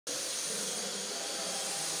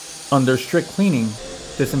Under strict cleaning,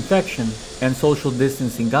 disinfection, and social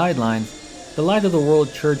distancing guidelines, the Light of the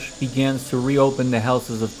World Church begins to reopen the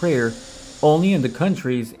houses of prayer only in the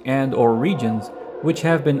countries and/or regions which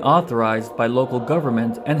have been authorized by local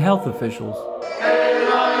government and health officials.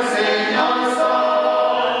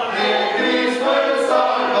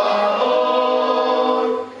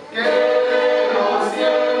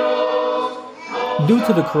 Due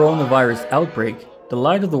to the coronavirus outbreak, the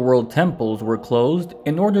Light of the World temples were closed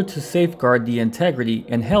in order to safeguard the integrity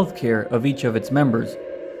and health care of each of its members.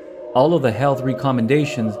 All of the health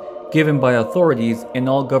recommendations given by authorities in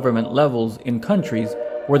all government levels in countries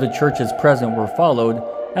where the church is present were followed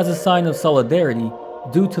as a sign of solidarity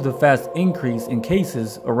due to the fast increase in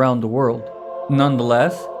cases around the world.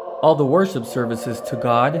 Nonetheless, all the worship services to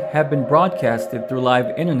God have been broadcasted through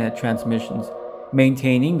live internet transmissions,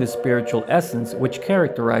 maintaining the spiritual essence which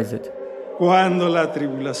characterize it. Cuando la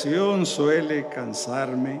tribulación suele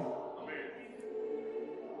cansarme,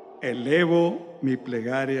 elevo mi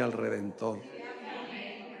plegaria al Redentor.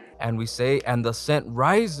 And we say, and the scent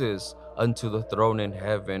rises unto the throne in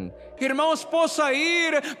heaven. Irmãos, possa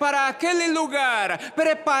ir para aquele lugar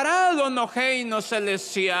preparado no reino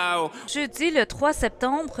celestial. Jeudi le 3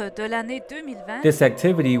 septembre de l'année 2020. This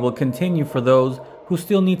activity will continue for those who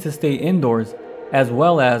still need to stay indoors, as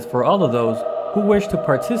well as for all of those who wish to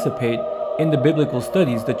participate in the biblical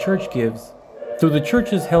studies the church gives. Through the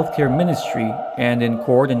church's healthcare ministry and in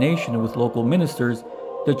coordination with local ministers,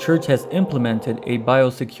 the church has implemented a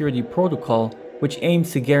biosecurity protocol which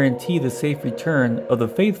aims to guarantee the safe return of the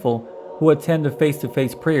faithful who attend the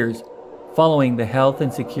face-to-face prayers, following the health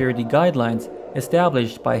and security guidelines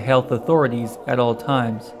established by health authorities at all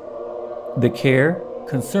times. The care,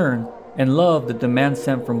 concern, and love that the man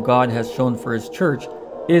sent from God has shown for his church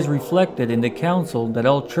is reflected in the counsel that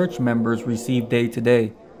all church members receive day to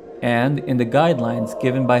day, and in the guidelines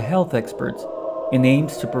given by health experts, in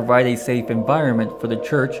aims to provide a safe environment for the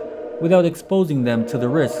church without exposing them to the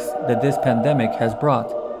risks that this pandemic has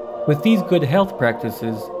brought. With these good health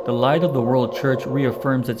practices, the Light of the World Church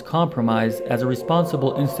reaffirms its compromise as a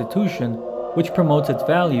responsible institution which promotes its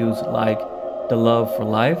values like the love for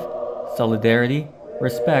life, solidarity,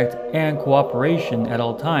 respect, and cooperation at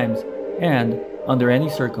all times and under any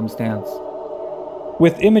circumstance.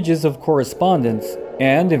 With images of correspondence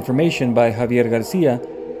and information by Javier Garcia,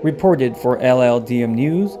 reported for LLDM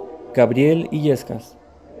News, Gabriel Illescas.